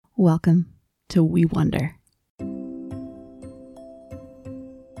Welcome to We Wonder.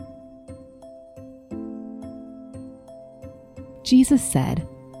 Jesus said,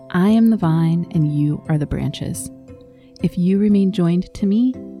 "I am the vine and you are the branches. If you remain joined to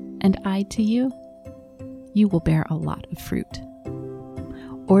me and I to you, you will bear a lot of fruit."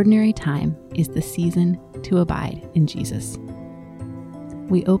 Ordinary time is the season to abide in Jesus.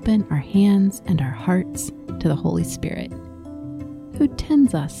 We open our hands and our hearts to the Holy Spirit, who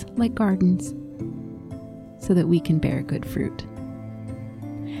tends us like gardens so that we can bear good fruit.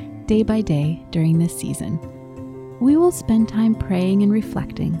 Day by day during this season, we will spend time praying and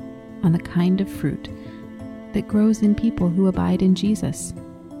reflecting on the kind of fruit that grows in people who abide in Jesus.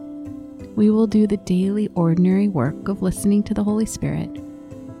 We will do the daily ordinary work of listening to the Holy Spirit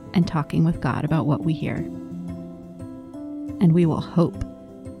and talking with God about what we hear. And we will hope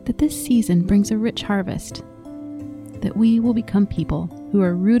that this season brings a rich harvest, that we will become people who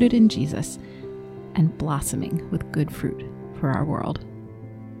are rooted in Jesus and blossoming with good fruit for our world.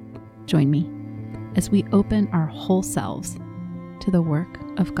 Join me as we open our whole selves to the work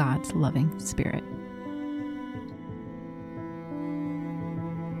of God's loving Spirit.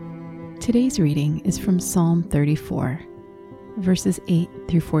 Today's reading is from Psalm 34, verses 8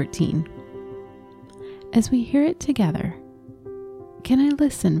 through 14. As we hear it together, can I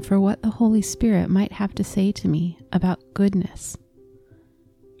listen for what the Holy Spirit might have to say to me about goodness?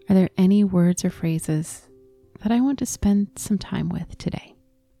 Are there any words or phrases that I want to spend some time with today?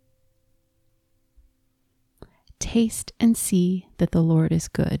 Taste and see that the Lord is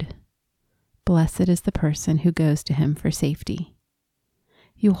good. Blessed is the person who goes to him for safety.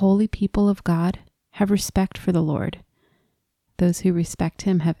 You holy people of God, have respect for the Lord. Those who respect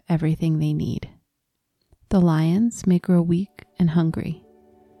him have everything they need. The lions may grow weak and hungry,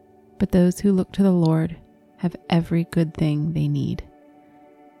 but those who look to the Lord have every good thing they need.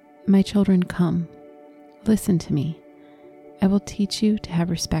 My children, come, listen to me. I will teach you to have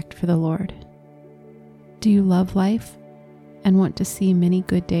respect for the Lord. Do you love life and want to see many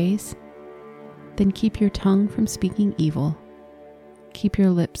good days? Then keep your tongue from speaking evil. Keep your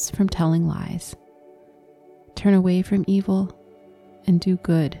lips from telling lies. Turn away from evil and do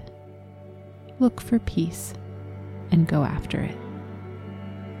good. Look for peace and go after it.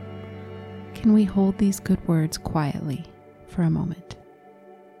 Can we hold these good words quietly for a moment?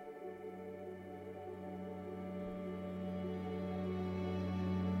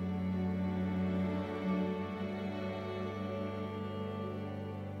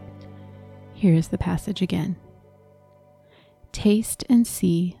 Here is the passage again. Taste and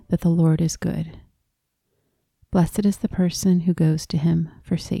see that the Lord is good. Blessed is the person who goes to him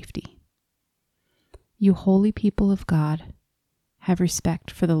for safety. You holy people of God, have respect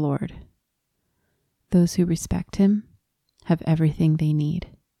for the Lord. Those who respect him have everything they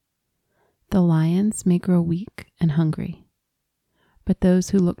need. The lions may grow weak and hungry, but those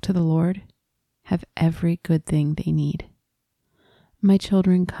who look to the Lord have every good thing they need. My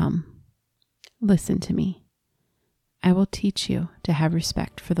children, come, listen to me. I will teach you to have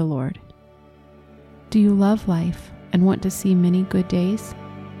respect for the Lord. Do you love life and want to see many good days?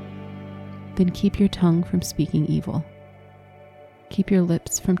 Then keep your tongue from speaking evil. Keep your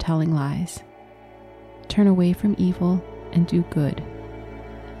lips from telling lies. Turn away from evil and do good.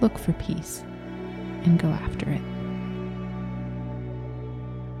 Look for peace and go after it.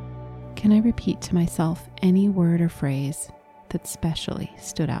 Can I repeat to myself any word or phrase that specially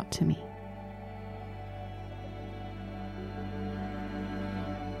stood out to me?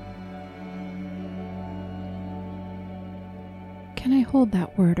 Can I hold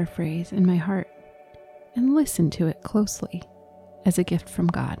that word or phrase in my heart and listen to it closely as a gift from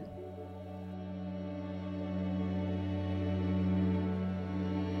God?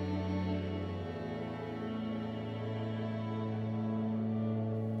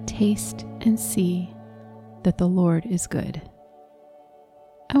 Taste and see that the Lord is good.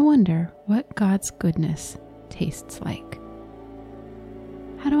 I wonder what God's goodness tastes like.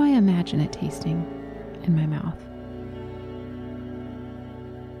 How do I imagine it tasting in my mouth?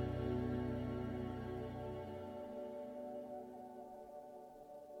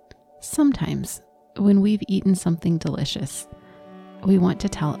 Sometimes, when we've eaten something delicious, we want to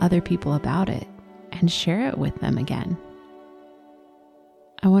tell other people about it and share it with them again.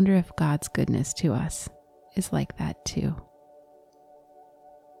 I wonder if God's goodness to us is like that too.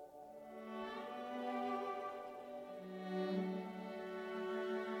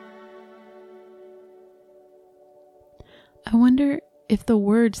 I wonder if the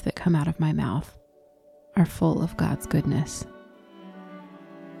words that come out of my mouth are full of God's goodness.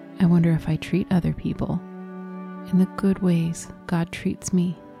 I wonder if I treat other people in the good ways God treats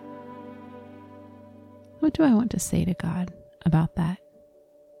me What do I want to say to God about that?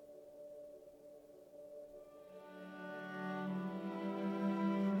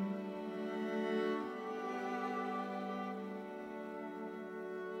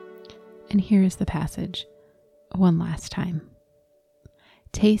 And here is the passage one last time.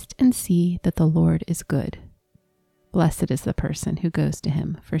 Taste and see that the Lord is good. Blessed is the person who goes to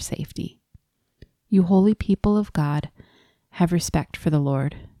him for safety. You holy people of God, have respect for the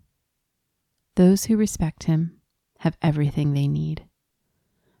Lord. Those who respect him have everything they need.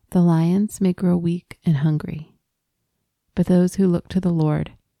 The lions may grow weak and hungry, but those who look to the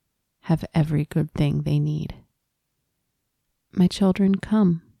Lord have every good thing they need. My children,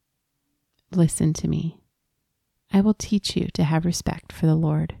 come. Listen to me. I will teach you to have respect for the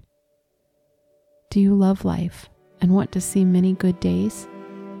Lord. Do you love life and want to see many good days?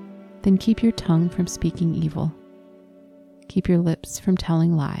 Then keep your tongue from speaking evil. Keep your lips from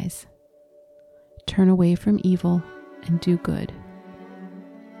telling lies. Turn away from evil and do good.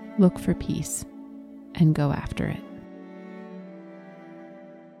 Look for peace and go after it.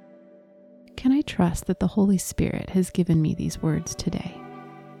 Can I trust that the Holy Spirit has given me these words today?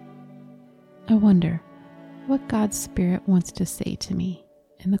 I wonder what God's Spirit wants to say to me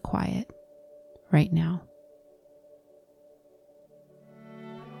in the quiet right now.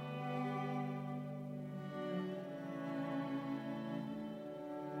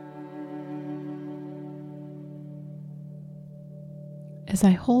 As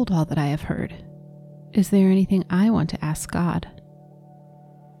I hold all that I have heard, is there anything I want to ask God?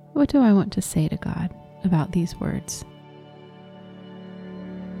 What do I want to say to God about these words?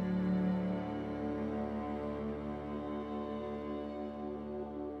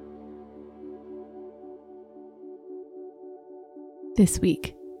 This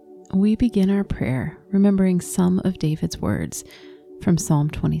week, we begin our prayer remembering some of David's words from Psalm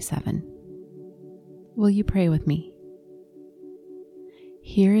 27. Will you pray with me?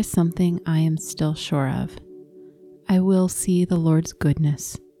 Here is something I am still sure of. I will see the Lord's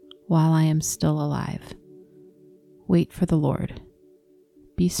goodness while I am still alive. Wait for the Lord.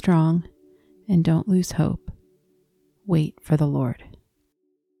 Be strong and don't lose hope. Wait for the Lord.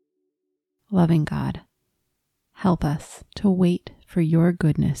 Loving God, help us to wait for your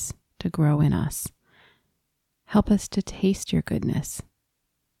goodness to grow in us. Help us to taste your goodness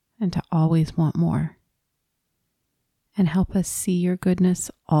and to always want more. And help us see your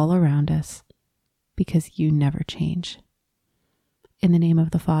goodness all around us because you never change. In the name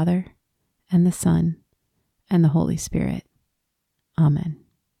of the Father, and the Son, and the Holy Spirit. Amen.